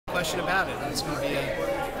question about it. It's going to be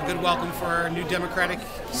a good welcome for our new Democratic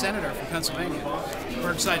senator from Pennsylvania.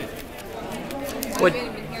 We're excited. What?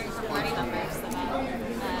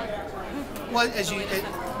 Well,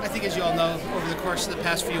 I think as you all know, over the course of the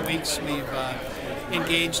past few weeks, we've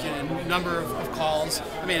engaged in a number of calls.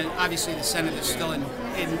 I mean, obviously the Senate is still in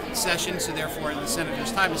session, so therefore the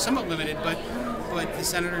senator's time is somewhat limited, but the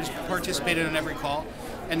senators participated on every call,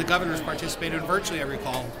 and the governors participated on virtually every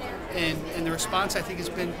call. And the response, I think, has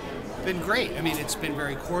been great. I mean, it's been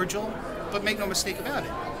very cordial, but make no mistake about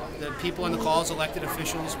it. The people on the calls, elected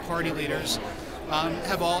officials, party leaders,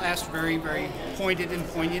 have all asked very, very pointed and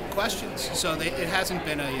poignant questions. So it hasn't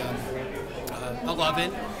been a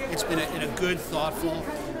love-in. It's been a good, thoughtful,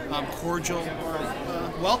 cordial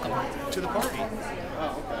welcome to the party.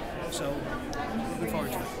 So, looking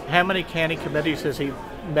forward to it. How many county committees has he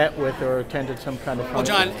met with or attended some kind of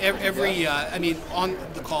function? Well, John, I mean, on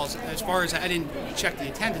the calls, as far as I didn't check the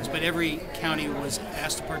attendance, but every county was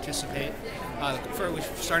asked to participate. We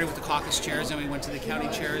started with the caucus chairs, then we went to the county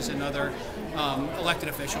chairs and other elected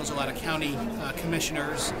officials, a lot of county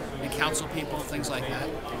commissioners and council people, things like that.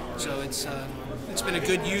 So it's been a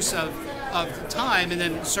good use of the time, and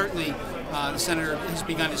then certainly the senator has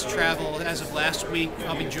begun his travel as of last week.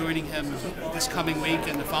 I'll be joining him this coming week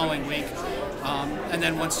and the following week. And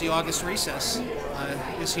then once the August recess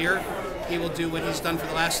is here, he will do what he's done for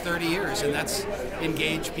the last 30 years, and that's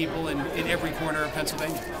engage people in every corner of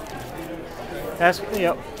Pennsylvania.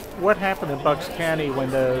 What happened in Bucks County when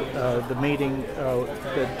the meeting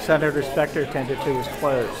that Senator Specter attended to was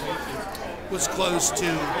closed? Was closed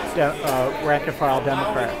to rank and file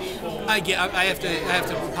Democrats. I have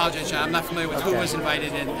to apologize, John. I'm not familiar with who was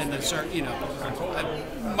invited, and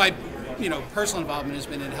my personal involvement has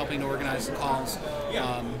been in helping to organize the calls.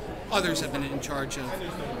 Others have been in charge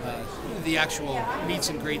of the actual meets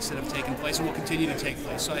and greets that have taken place and will continue to take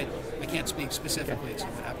place. So I can't speak specifically to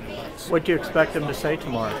what happened in Bucks. What do you expect him to say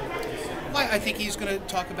tomorrow? Well, I think he's going to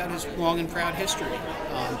talk about his long and proud history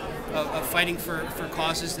of fighting for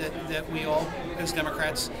causes that we all, as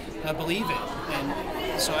Democrats, believe in.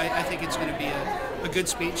 And so I think it's going to be a good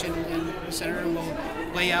speech, and the senator will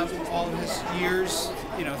lay out all of his years,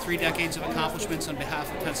 3 decades of accomplishments on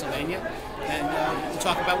behalf of Pennsylvania, and we'll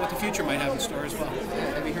talk about what the future might have in store as well.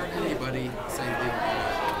 Have you heard anybody say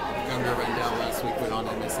that Governor Rendell last week went on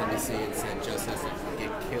MSNBC and said justice would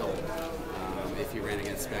get killed if you ran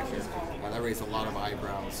against Specter? That raised a lot of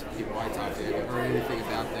eyebrows. People I talked to, have you heard anything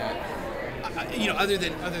about that? Other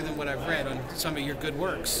than what I've read on some of your good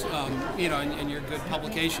works, and your good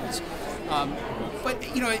publications. But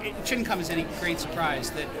it shouldn't come as any great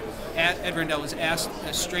surprise that Ed Rendell was asked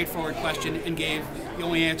a straightforward question and gave the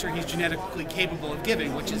only answer he's genetically capable of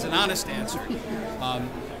giving, which is an honest answer.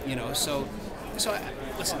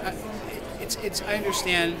 Listen. I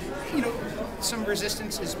understand, some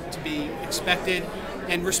resistance is to be expected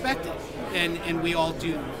and respected, and we all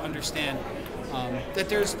do understand that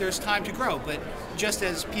there's time to grow. But just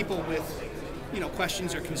as people with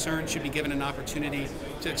questions or concerns should be given an opportunity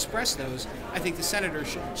to express those, I think the senator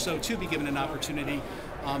should so too be given an opportunity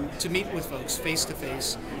to meet with folks face to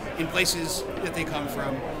face in places that they come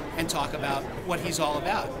from and talk about what he's all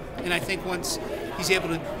about. And I think once he's able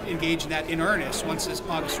to engage in that in earnest, once this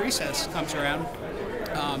August recess comes around,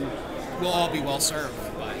 we'll all be well served.